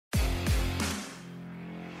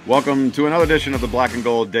Welcome to another edition of the Black and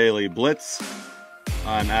Gold Daily Blitz.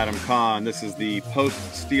 I'm Adam Kahn. This is the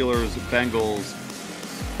post-Steelers Bengals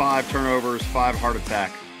 5 turnovers, 5 heart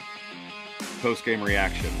attack post-game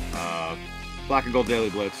reaction. Black and Gold Daily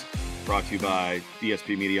Blitz brought to you by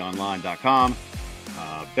ESPMediaOnline.com,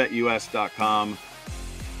 BetUS.com,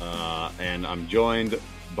 and I'm joined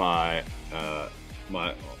by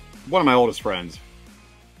one of my oldest friends,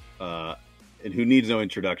 and who needs no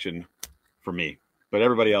introduction from me. But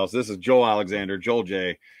everybody else, this is Joel Alexander, Joel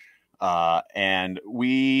J. And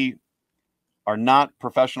we are not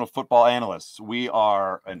professional football analysts. We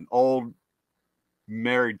are an old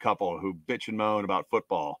married couple who bitch and moan about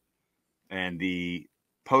football. And the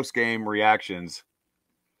post-game reactions,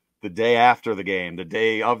 the day after the game, the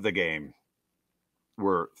day of the game,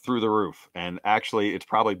 were through the roof. And actually, it's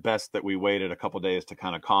probably best that we waited a couple days to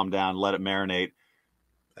kind of calm down, let it marinate.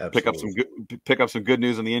 Absolutely. Pick up some good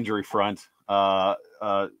news on the injury front.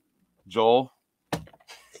 Joel,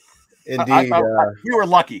 indeed, we were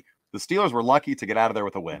lucky. The Steelers were lucky to get out of there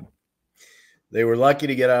with a win. They were lucky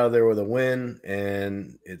to get out of there with a win,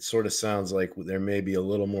 and it sort of sounds like there may be a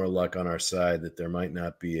little more luck on our side, that there might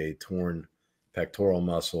not be a torn pectoral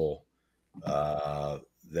muscle that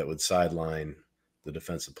would sideline the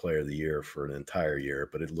defensive player of the year for an entire year,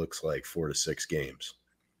 but it looks like 4 to 6 games.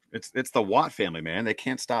 It's the Watt family, man. They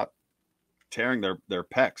can't stop tearing their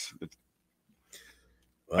pecs.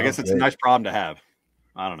 I guess it's a nice problem to have.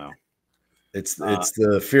 I don't know. It's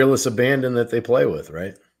the fearless abandon that they play with,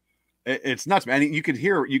 right? It's nuts, man. You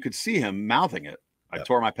could see him mouthing it. I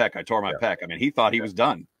tore my pec. I tore my pec. I mean, he thought he was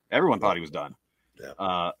done. Everyone thought he was done.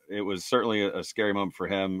 Yeah. It was certainly a scary moment for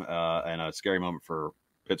him, and a scary moment for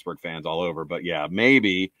Pittsburgh fans all over. But yeah,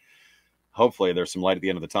 hopefully there's some light at the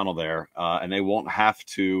end of the tunnel there, and they won't have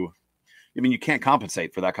to. I mean, you can't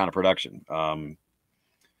compensate for that kind of production.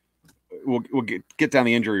 We'll get down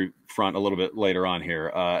the injury front a little bit later on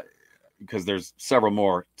here, because there's several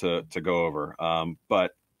more to go over.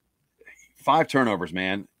 But 5 turnovers,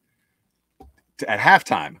 man. At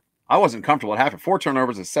halftime, I wasn't comfortable at halftime. 4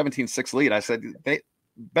 turnovers, a 17-6 lead. I said,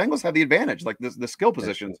 Bengals have the advantage. Like the skill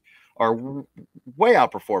positions are way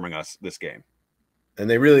outperforming us this game. And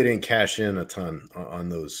they really didn't cash in a ton on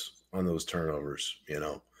those turnovers,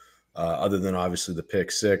 other than obviously the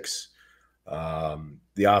pick 6.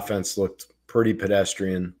 The offense looked pretty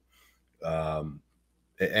pedestrian. And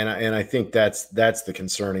I think that's the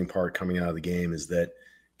concerning part coming out of the game, is that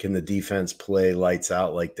can the defense play lights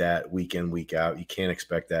out like that week in, week out? You can't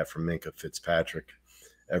expect that from Minkah Fitzpatrick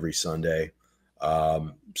every Sunday.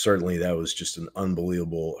 Certainly that was just an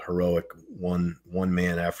unbelievable, heroic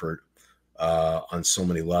one-man effort on so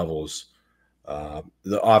many levels.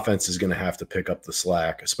 The offense is going to have to pick up the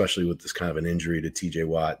slack, especially with this kind of an injury to TJ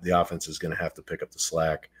Watt. The offense is going to have to pick up the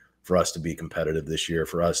slack for us to be competitive this year,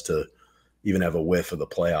 for us to even have a whiff of the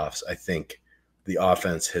playoffs. I think the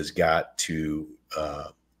offense has got to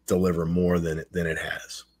deliver more than it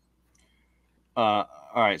has. All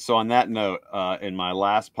right. So on that note, in my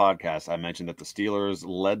last podcast, I mentioned that the Steelers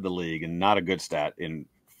led the league, and not a good stat, in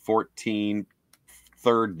 14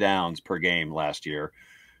 third downs per game last year.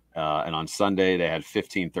 And on Sunday, they had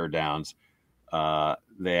 15 third downs.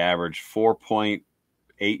 They averaged 4.8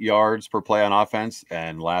 yards per play on offense.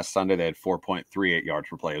 And last Sunday, they had 4.38 yards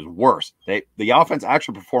per play. It was worse. The offense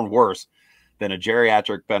actually performed worse than a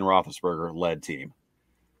geriatric Ben Roethlisberger led team.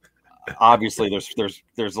 Obviously,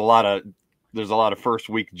 there's a lot of first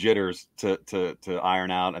week jitters to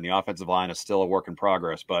iron out, and the offensive line is still a work in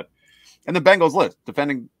progress. And the Bengals,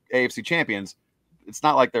 defending AFC champions, it's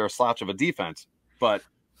not like they're a slouch of a defense, but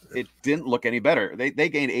it didn't look any better. They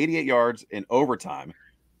gained 88 yards in overtime,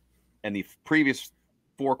 and the previous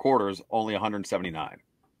 4 quarters only 179.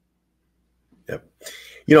 Yep.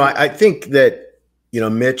 I think that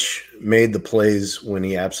Mitch made the plays when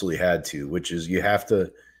he absolutely had to, which is you have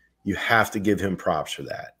to give him props for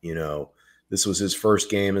that. This was his first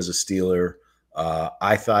game as a Steeler.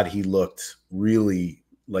 I thought he looked really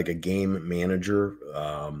like a game manager,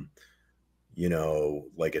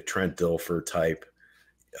 like a Trent Dilfer type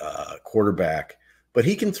quarterback, but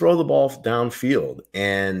he can throw the ball downfield,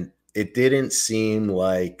 and it didn't seem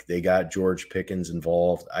like they got George Pickens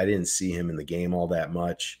involved. I didn't see him in the game all that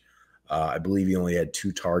much. I believe he only had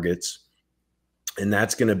 2 targets, and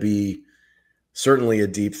that's going to be certainly a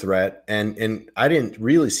deep threat. And I didn't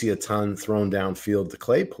really see a ton thrown downfield to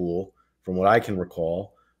Claypool, from what I can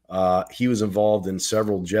recall. He was involved in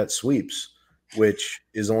several jet sweeps, which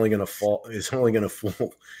is only going to fool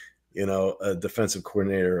a defensive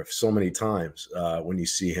coordinator so many times when you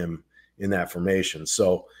see him in that formation.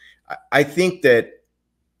 So I think that,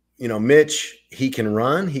 Mitch, he can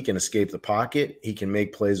run, he can escape the pocket, he can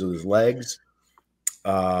make plays with his legs,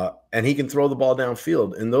 and he can throw the ball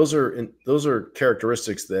downfield. And those are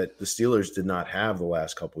characteristics that the Steelers did not have the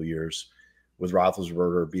last couple of years, with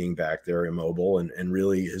Roethlisberger being back there immobile and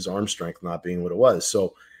really his arm strength not being what it was.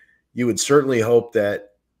 So you would certainly hope that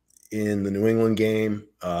in the New England game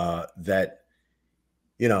that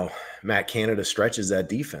Matt Canada stretches that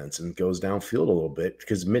defense and goes downfield a little bit,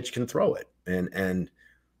 because Mitch can throw it. And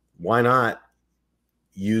why not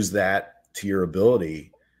use that to your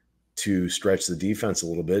ability to stretch the defense a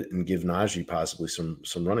little bit and give Najee possibly some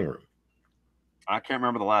running room? I can't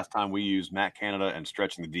remember the last time we used Matt Canada and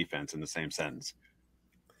stretching the defense in the same sentence.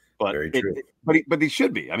 But Very true. But he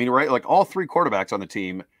should be. I mean, right? Like, all three quarterbacks on the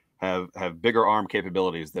team have bigger arm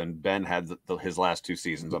capabilities than Ben had his last 2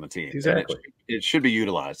 seasons on the team. Exactly. It should be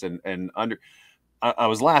utilized. I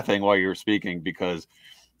was laughing while you were speaking, because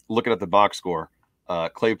looking at the box score,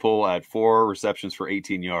 Claypool had 4 receptions for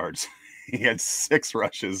 18 yards. He had 6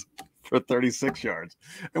 rushes for 36 yards.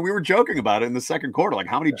 And we were joking about it in the second quarter, like,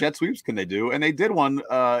 how many jet sweeps can they do? And they did one.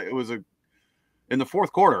 It was in the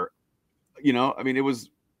fourth quarter. I mean,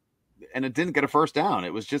 and it didn't get a first down.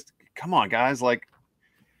 It was just, come on, guys. Like,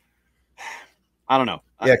 I don't know.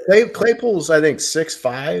 Yeah, Claypool's, I think,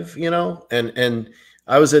 6'5", and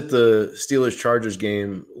I was at the Steelers-Chargers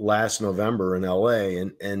game last November in LA,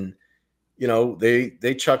 and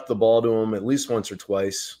they chucked the ball to him at least once or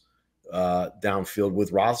twice downfield,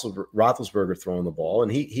 with Roethlisberger throwing the ball,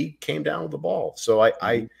 and he came down with the ball. So I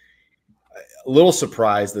a little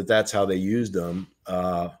surprised that that's how they used him.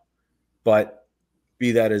 But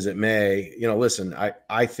be that as it may, listen,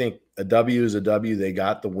 I think a W is a W. They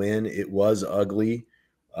got the win. It was ugly.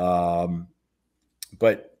 But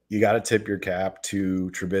you got to tip your cap to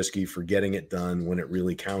Trubisky for getting it done when it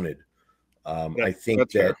really counted. I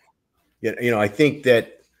think that, I think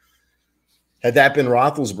that had that been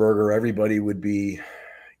Roethlisberger, everybody would be,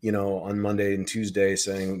 on Monday and Tuesday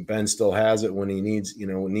saying Ben still has it when he needs,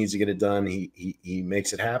 needs to get it done. He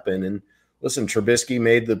makes it happen. And listen, Trubisky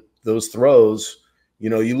made those throws.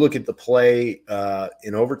 You look at the play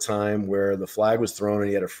in overtime where the flag was thrown and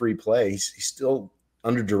he had a free play. He's still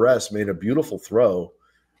under duress made a beautiful throw.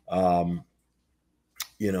 I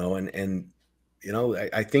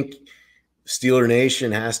think Steeler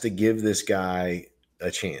Nation has to give this guy a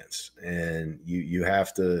chance, and you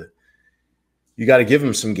got to give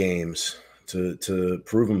him some games to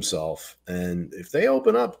prove himself. And if they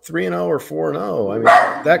open up 3-0 or 4-0, I mean,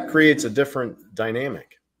 that creates a different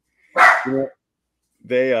dynamic. I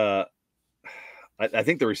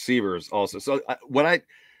think the receivers also. So what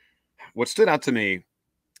stood out to me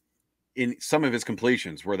in some of his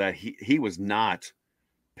completions were that he was not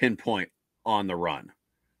pinpoint on the run.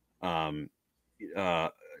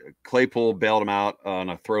 Claypool bailed him out on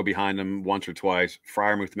a throw behind him once or twice.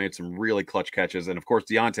 Freiermuth made some really clutch catches, and of course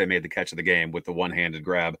Deontay made the catch of the game with the one-handed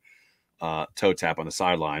grab, toe tap on the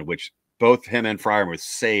sideline, which both him and Freiermuth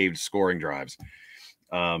saved scoring drives.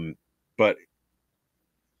 But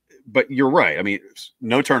you're right. I mean,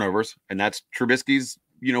 no turnovers, and that's Trubisky's.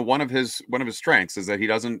 One of his strengths is that he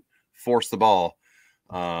doesn't force the ball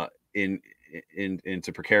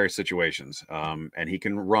into precarious situations, and he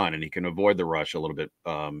can run and he can avoid the rush a little bit.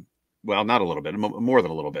 Well, not a little bit, more than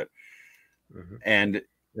a little bit. Mm-hmm. And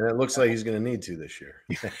it looks like he's going to need to this year.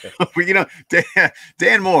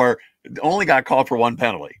 Dan Moore only got called for 1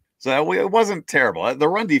 penalty, so it wasn't terrible. The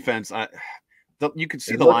run defense, you could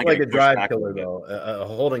see the line like a drive killer, though. A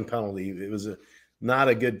holding penalty. It was not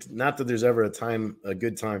that there's ever a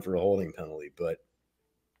good time for a holding penalty, but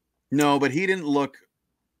no, but he didn't look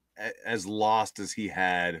as lost as he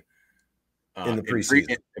had in the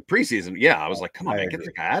preseason. Preseason, yeah, I was like, come on, man, get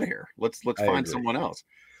the guy out of here. Let's find someone else.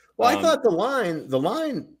 Well, I thought the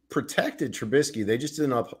line protected Trubisky. They just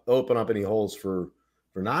didn't open up any holes for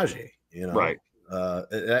Najee. Right.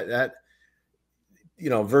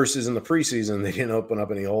 Versus in the preseason, they didn't open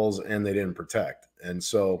up any holes and they didn't protect. And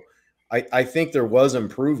so I think there was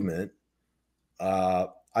improvement.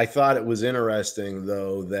 I thought it was interesting,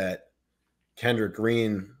 though, that Kendrick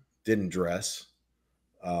Green didn't dress.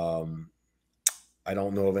 I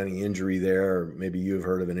don't know of any injury there. Maybe you've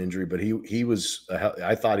heard of an injury, but he was.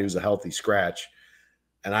 I thought he was a healthy scratch,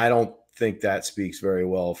 and I don't think that speaks very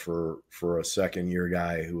well for a second-year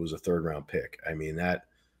guy who was a third-round pick. I mean, that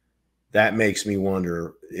makes me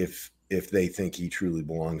wonder if they think he truly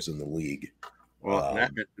belongs in the league. Well,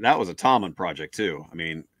 that was a Tomlin project too. I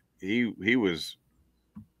mean, he was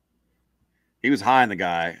high on the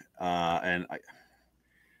guy, and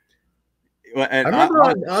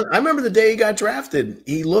I remember the day he got drafted.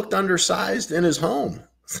 He looked undersized in his home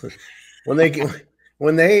when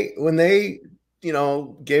when they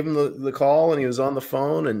gave him the call and he was on the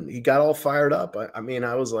phone and he got all fired up. I mean,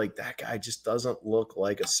 I was like, that guy just doesn't look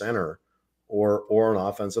like a center or an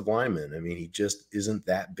offensive lineman. I mean, he just isn't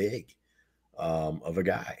that big of a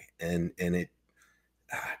guy. And it,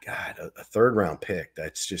 God, a third round pick,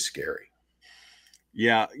 that's just scary.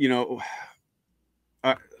 Yeah,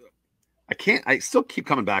 I still keep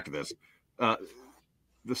coming back to this.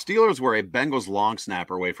 The Steelers were a Bengals long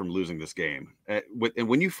snapper away from losing this game. And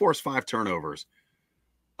when you force 5 turnovers,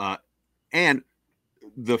 and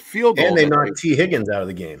the field goal, and they knocked T. Higgins out of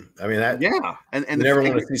the game. I mean, that and you never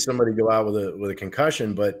want to see somebody go out with a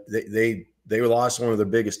concussion, but they lost one of their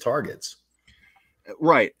biggest targets.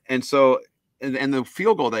 Right, and so and the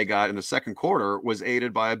field goal they got in the second quarter was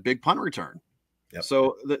aided by a big punt return. Yep.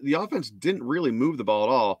 So the offense didn't really move the ball at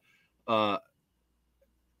all.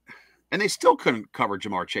 And they still couldn't cover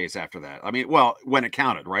Jamar Chase after that. I mean, well, when it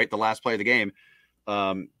counted, right? The last play of the game,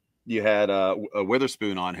 you had a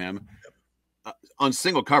Witherspoon on him on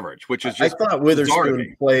single coverage, which is just. I thought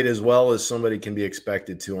Witherspoon played as well as somebody can be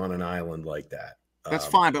expected to on an island like that. That's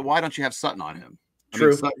fine, but why don't you have Sutton on him?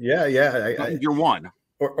 True. Yeah. You're one.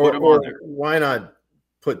 Or why not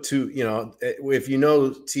put 2?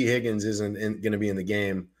 If T. Higgins isn't going to be in the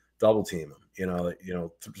game, double team him.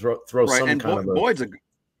 Throw right. some kind of Boyd's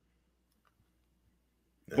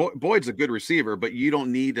Boyd's a good receiver, but you don't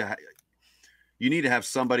need to. You need to have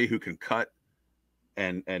somebody who can cut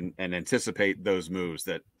and anticipate those moves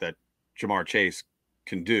that Jamar Chase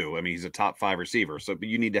can do. I mean, he's a top 5 receiver, but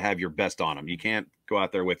you need to have your best on him. You can't go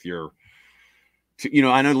out there with your.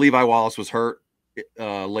 I know Levi Wallace was hurt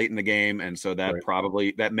late in the game, and so that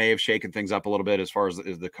that may have shaken things up a little bit as far as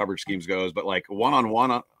the coverage schemes goes. But like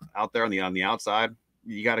one-on-one out there on the outside,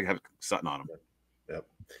 you got to have Sutton on him. Yep.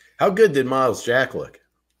 How good did Miles Jack look?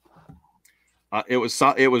 It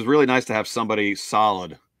was really nice to have somebody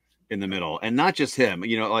solid in the middle, and not just him.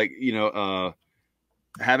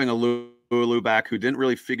 Having a Lulu back who didn't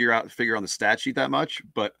really figure on the stat sheet that much,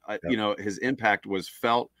 but his impact was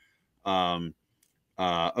felt.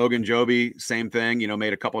 Ogunjobi, same thing.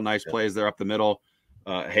 Made a couple nice plays there up the middle.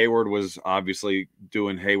 Hayward was obviously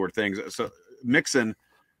doing Hayward things. So Mixon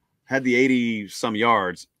had the 80-some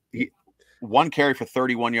yards. One carry for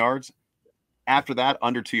 31 yards. After that,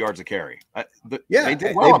 under 2 yards a carry. They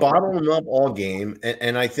did well. They bottled them up all game,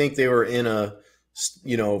 and I think they were in a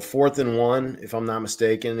 4th and 1, if I'm not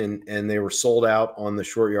mistaken, and they were sold out on the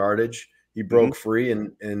short yardage. He broke free,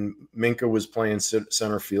 and Minka was playing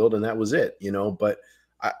center field, and that was it. But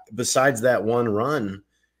besides that one run,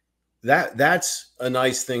 that's a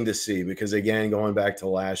nice thing to see, because again, going back to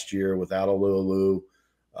last year without a Lulu,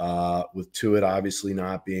 with Tuitt obviously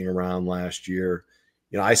not being around last year,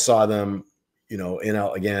 I saw them. In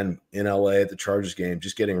LA at the Chargers game,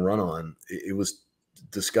 just getting run on. It was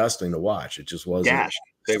disgusting to watch. It just wasn't. Gashed.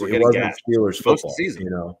 They were getting gashed. Steelers football.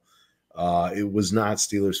 It was not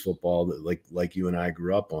Steelers football that like you and I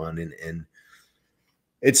grew up on, and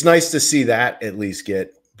it's nice to see that at least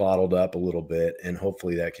get bottled up a little bit, and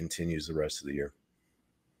hopefully that continues the rest of the year.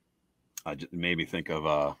 I just made me think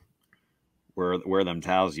of where them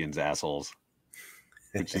Tausians assholes.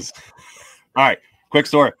 Which is all right. Quick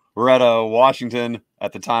story. We're at a Washington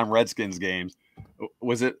at the time Redskins games.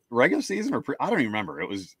 Was it regular season or I don't even remember. It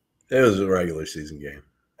was a regular season game.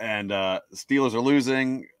 And Steelers are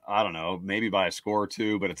losing, I don't know, maybe by a score or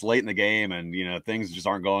 2, but it's late in the game, and things just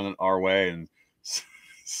aren't going our way. And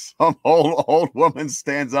some old woman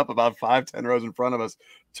stands up about 5-10 rows in front of us,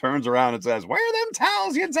 turns around and says, "Where are them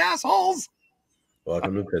Tausians, assholes?"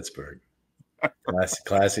 Welcome to Pittsburgh.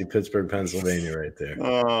 Classy Pittsburgh, Pennsylvania, right there.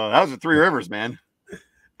 That was at Three Rivers, man.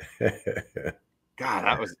 God,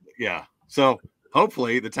 that was So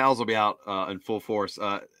hopefully the Towels will be out in full force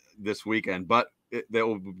this weekend, but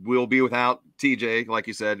we'll be without TJ, like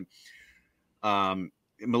you said.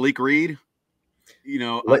 Malik Reed,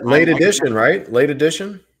 late edition, right? Late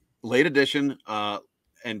edition.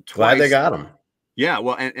 And twice, glad they got him. Yeah,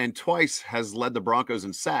 well, and twice has led the Broncos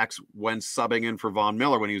in sacks when subbing in for Von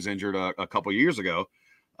Miller when he was injured a couple years ago.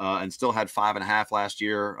 And still had 5.5 last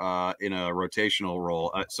year in a rotational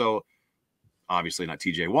role. So obviously not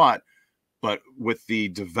TJ Watt, but with the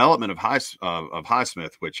development of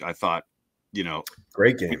Highsmith, which I thought,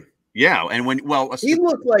 great game. Yeah, and he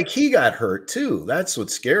looked like he got hurt too. That's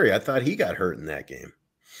what's scary. I thought he got hurt in that game.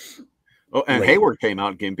 Oh, and Hayward came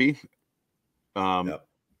out gimpy. And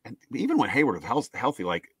even when Hayward was healthy,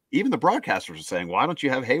 like even the broadcasters were saying, "Why don't you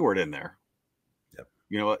have Hayward in there?" Yep.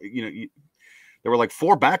 There were like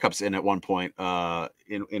 4 backups in at one point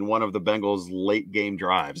in one of the Bengals' late game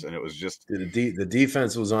drives, and it was just the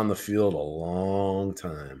defense was on the field a long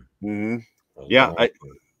time. Mm-hmm. Yeah.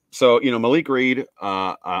 So, Malik Reed,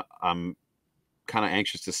 I'm kind of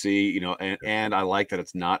anxious to see, and I like that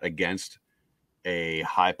it's not against a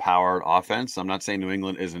high-powered offense. I'm not saying New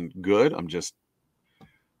England isn't good. I'm just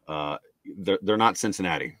they're not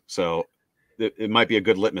Cincinnati, so it might be a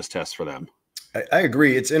good litmus test for them. I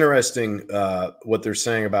agree. It's interesting what they're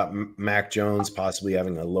saying about Mac Jones possibly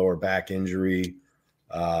having a lower back injury,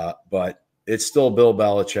 but it's still Bill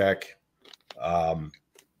Belichick.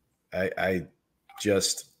 I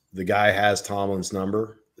just the guy has Tomlin's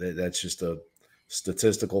number. That's just a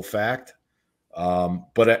statistical fact.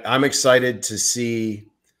 But I'm excited to see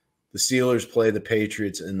the Steelers play the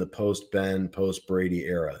Patriots in the post-Ben, post-Brady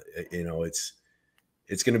era.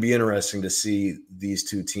 It's going to be interesting to see these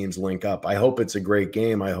two teams link up. I hope it's a great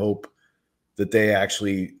game. I hope that they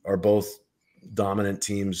actually are both dominant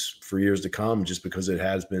teams for years to come, just because it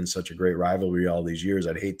has been such a great rivalry all these years.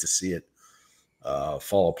 I'd hate to see it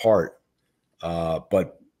fall apart.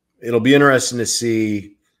 But it'll be interesting to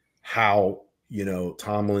see how,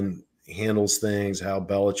 Tomlin handles things, how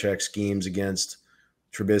Belichick schemes against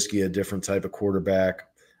Trubisky, a different type of quarterback.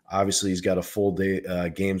 Obviously, he's got a full day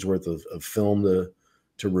game's worth of film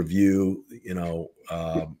to review.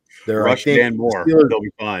 Rush Dan Moore, they'll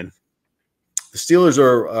be fine. The Steelers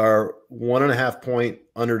are 1.5 point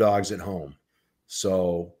underdogs at home,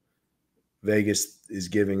 so Vegas is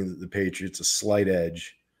giving the Patriots a slight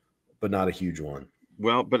edge, but not a huge one.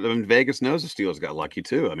 Well, but Vegas knows the Steelers got lucky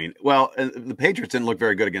too. The Patriots didn't look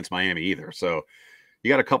very good against Miami either. So you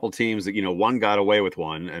got a couple teams that, one got away with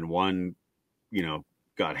one and one,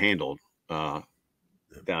 got handled down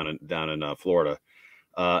in Florida.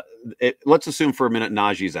 Let's assume for a minute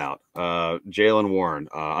Najee's out. Jaylen Warren,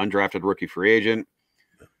 undrafted rookie free agent,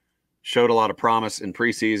 showed a lot of promise in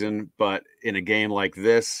preseason, but in a game like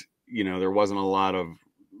this, there wasn't a lot of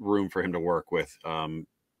room for him to work with.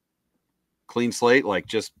 Clean slate,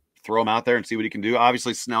 just throw him out there and see what he can do.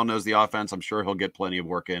 Obviously, Snell knows the offense. I'm sure he'll get plenty of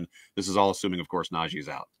work in. This is all assuming, of course, Najee's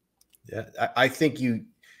out. Yeah, I think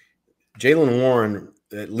Jaylen Warren,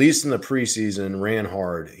 at least in the preseason, ran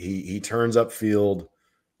hard. He turns upfield,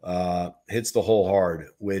 hits the hole hard,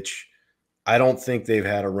 which I don't think they've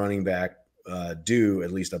had a running back do,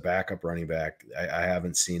 at least a backup running back. I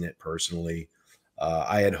haven't seen it personally.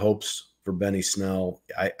 I had hopes for Benny Snell.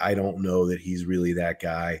 I don't know that he's really that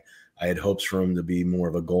guy. I had hopes for him to be more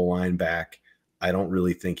of a goal line back. I don't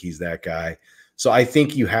really think he's that guy. So I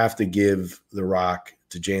think you have to give the rock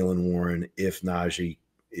to Jaylen Warren if Najee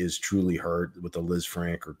is truly hurt with the Liz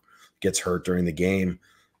Frank or gets hurt during the game,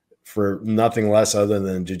 for nothing less other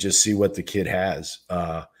than to just see what the kid has.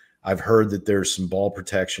 I've heard that there's some ball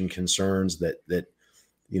protection concerns that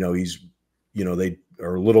he's, they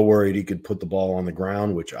are a little worried he could put the ball on the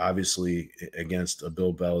ground, which obviously against a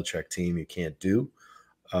Bill Belichick team you can't do.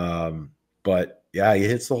 But yeah, he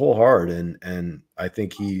hits the hole hard, and I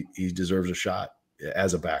think he deserves a shot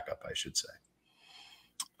as a backup, I should say.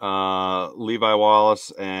 Levi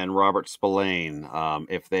Wallace and Robert Spillane,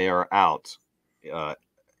 if they are out,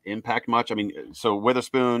 impact much? So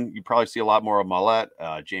Witherspoon, you probably see a lot more of Mollett,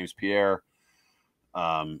 James Pierre,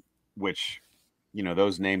 which,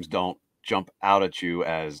 those names don't jump out at you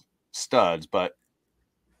as studs, but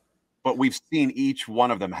we've seen each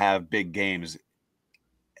one of them have big games.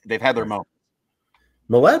 They've had their moments.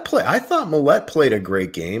 I thought Mollett played a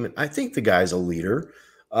great game. I think the guy's a leader.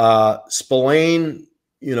 Spillane,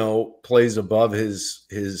 plays above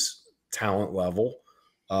his talent level.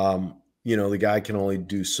 The guy can only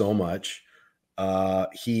do so much.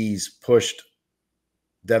 He's pushed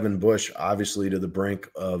Devin Bush obviously to the brink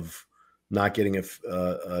of not getting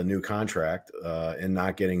a new contract and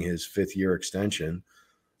not getting his 5th-year extension.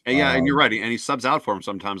 And yeah, and you're right. And he subs out for him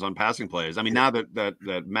sometimes on passing plays. Now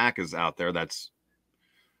that Mac is out there,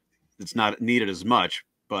 it's not needed as much.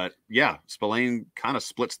 But yeah, Spillane kind of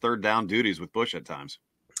splits third down duties with Bush at times.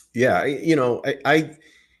 Yeah,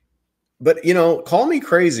 but call me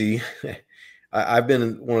crazy. I've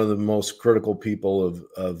been one of the most critical people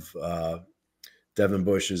of Devin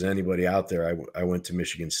Bush as anybody out there. I went to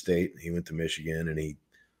Michigan State. He went to Michigan, and he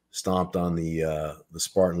stomped on the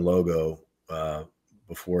Spartan logo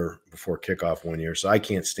before kickoff one year. So I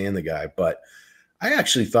can't stand the guy, but I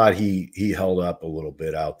actually thought he held up a little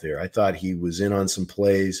bit out there. I thought he was in on some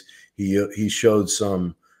plays. He showed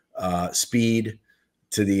some speed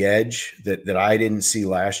to the edge that I didn't see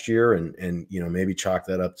last year, and maybe chalk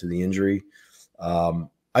that up to the injury.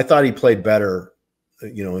 I thought he played better,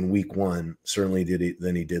 in week 1, certainly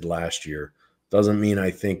than he did last year. Doesn't mean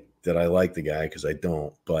I think that I like the guy, because I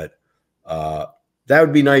don't, but that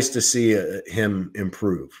would be nice to see him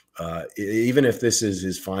improve. Even if this is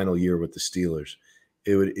his final year with the Steelers,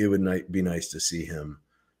 it would be nice to see him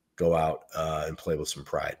go out and play with some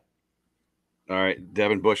pride. All right,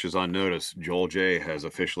 Devin Bush is on notice. Joel J has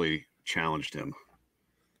officially challenged him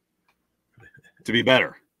to be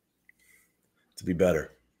better. To be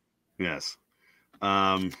better. Yes.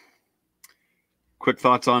 Quick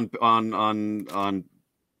thoughts on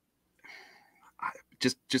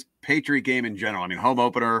just Patriot game in general. I mean, home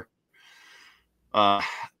opener.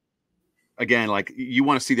 Again, like you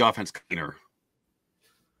want to see the offense cleaner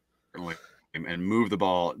and move the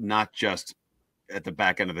ball, not just at the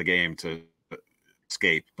back end of the game to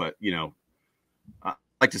escape, but I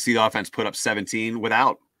like to see the offense put up 17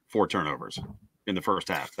 without 4 turnovers in the first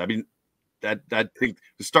half. I mean, that thing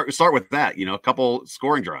start with that. A couple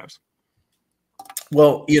scoring drives.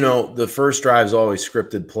 Well, the first drive is always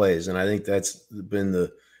scripted plays, and I think that's been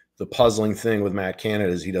the puzzling thing with Matt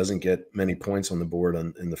Canada is he doesn't get many points on the board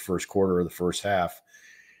in the first quarter or the first half.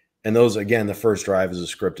 And those, again, the first drive is a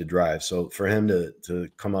scripted drive. So for him to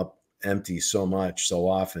come up empty so much, so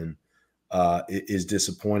often is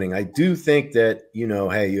disappointing. I do think that,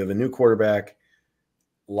 hey, you have a new quarterback,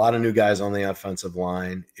 a lot of new guys on the offensive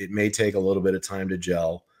line. It may take a little bit of time to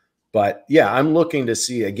gel. But, yeah, I'm looking to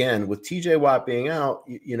see, again, with TJ Watt being out,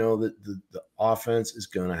 the offense is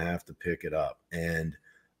going to have to pick it up. And,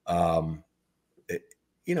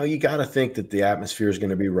 you got to think that the atmosphere is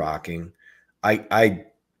going to be rocking. I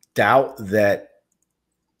doubt that,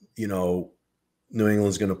 New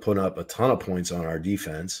England's going to put up a ton of points on our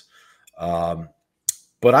defense.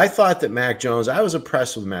 But I thought that Mac Jones, I was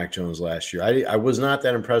impressed with Mac Jones last year. I was not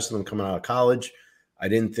that impressed with him coming out of college. I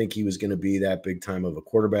didn't think he was going to be that big time of a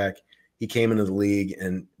quarterback. He came into the league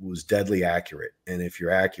and was deadly accurate. And if you're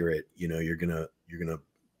accurate, you're gonna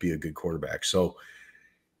be a good quarterback. So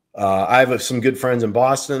I have some good friends in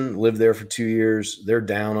Boston, lived there for 2 years. They're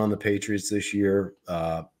down on the Patriots this year.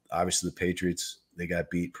 Obviously, the Patriots, they got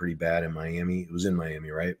beat pretty bad in Miami. It was in Miami,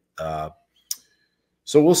 right?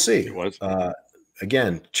 So we'll see. It was.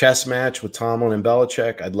 Again, chess match with Tomlin and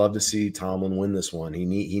Belichick. I'd love to see Tomlin win this one. He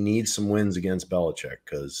needs some wins against Belichick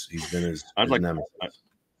because he's been his nemesis.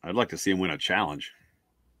 I'd like to see him win a challenge.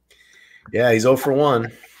 Yeah, he's 0 for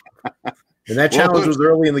 1. And that challenge was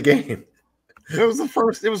early in the game. It was the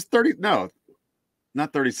first. It was 30. No,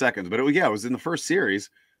 not 30 seconds, but it was in the first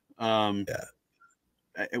series. Yeah.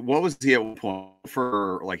 What was he at one point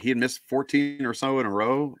for? Like he had missed 14 or so in a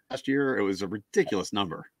row last year. It was a ridiculous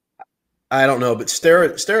number. I don't know, but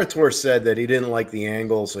Steratore said that he didn't like the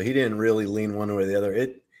angle, so he didn't really lean one way or the other.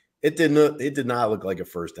 It did not look like a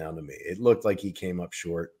first down to me. It looked like he came up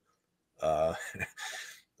short. 0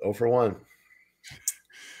 for 1.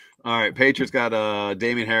 All right, Patriots got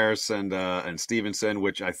Damian Harris and Stevenson,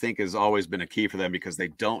 which I think has always been a key for them because they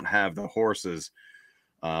don't have the horses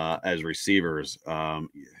as receivers.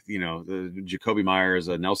 The Jacoby Myers,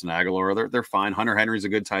 Nelson Aguilar, they're fine. Hunter Henry's a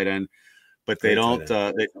good tight end, but they don't.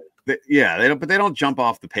 They don't. But they don't jump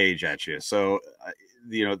off the page at you. So,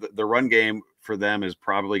 the run game for them is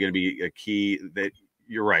probably going to be a key. That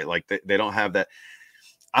you're right. Like they don't have that.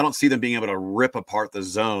 I don't see them being able to rip apart the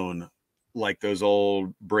zone like those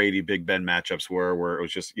old Brady Big Ben matchups where it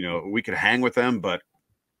was just we could hang with them, but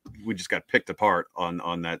we just got picked apart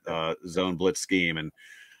on that zone blitz scheme. And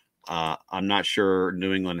I'm not sure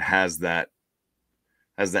New England has that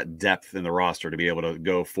depth in the roster to be able to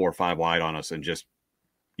go 4 or 5 wide on us and just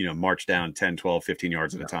march down 10, 12, 15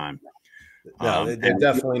 yards at a time. No, they're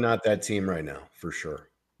definitely not that team right now, for sure.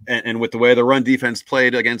 And with the way the run defense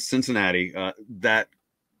played against Cincinnati, that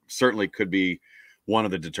certainly could be one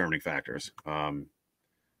of the determining factors. And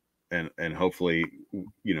hopefully,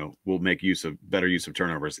 we'll make better use of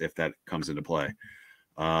turnovers if that comes into play.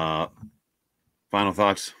 Final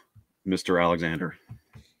thoughts, Mr. Alexander?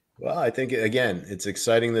 Well, I think, again, it's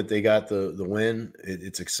exciting that they got the win.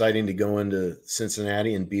 It's exciting to go into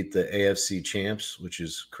Cincinnati and beat the AFC champs, which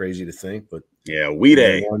is crazy to think. But yeah,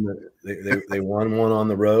 they won one on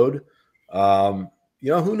the road.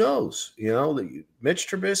 Who knows? Mitch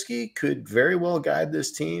Trubisky could very well guide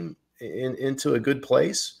this team into a good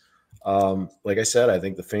place. Like I said, I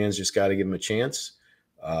think the fans just got to give him a chance.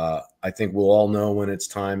 I think we'll all know when it's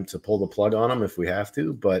time to pull the plug on him if we have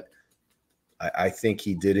to, but I think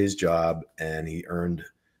he did his job and he earned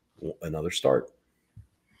another start.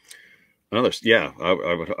 Yeah,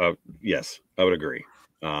 yes, I would agree.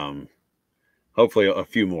 Hopefully a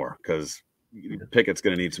few more because Pickett's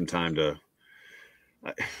going to need some time to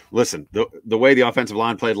listen. The way the offensive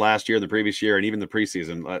line played last year, the previous year, and even the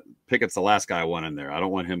preseason, Pickett's the last guy I want in there. I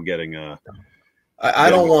don't want him getting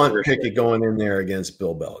I don't want Pickett going in there against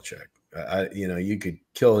Bill Belichick. You could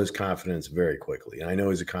kill his confidence very quickly. And I know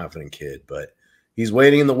he's a confident kid, but he's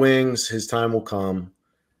waiting in the wings. His time will come,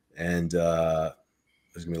 and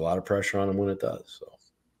there's gonna be a lot of pressure on him when it does. So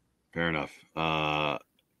fair enough.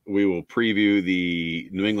 We will preview the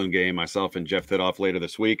New England game, myself and Jeff Thidoff, later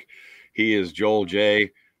this week. He is Joel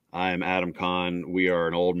J. I'm Adam Kahn. We are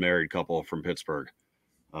an old married couple from Pittsburgh.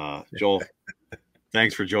 Joel,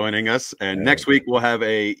 thanks for joining us. And next week we'll have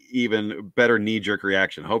a even better knee-jerk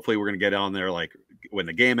reaction. Hopefully we're going to get on there like when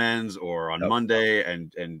the game ends or on Monday,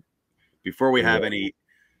 and before we have any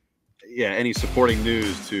supporting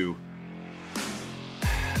news to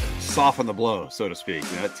soften the blow, so to speak.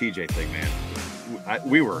 That TJ thing, man. That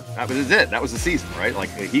was it. That was the season, right? Like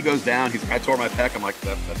he goes down. He's like, I tore my pec. I'm like,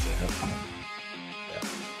 that's it.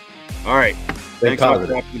 All right. Thanks for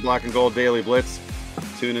watching the Black and Gold Daily Blitz.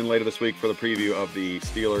 Tune in later this week for the preview of the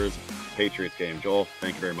Steelers-Patriots game. Joel,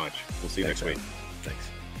 thank you very much. We'll see you next week. Thanks.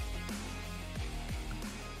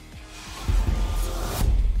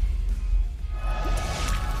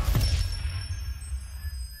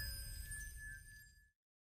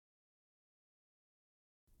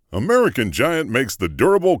 American Giant makes the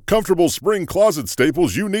durable, comfortable spring closet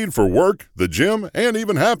staples you need for work, the gym, and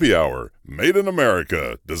even happy hour. Made in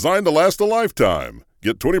America, designed to last a lifetime.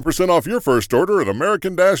 Get 20% off your first order at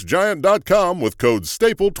American-Giant.com with code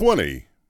STAPLE20.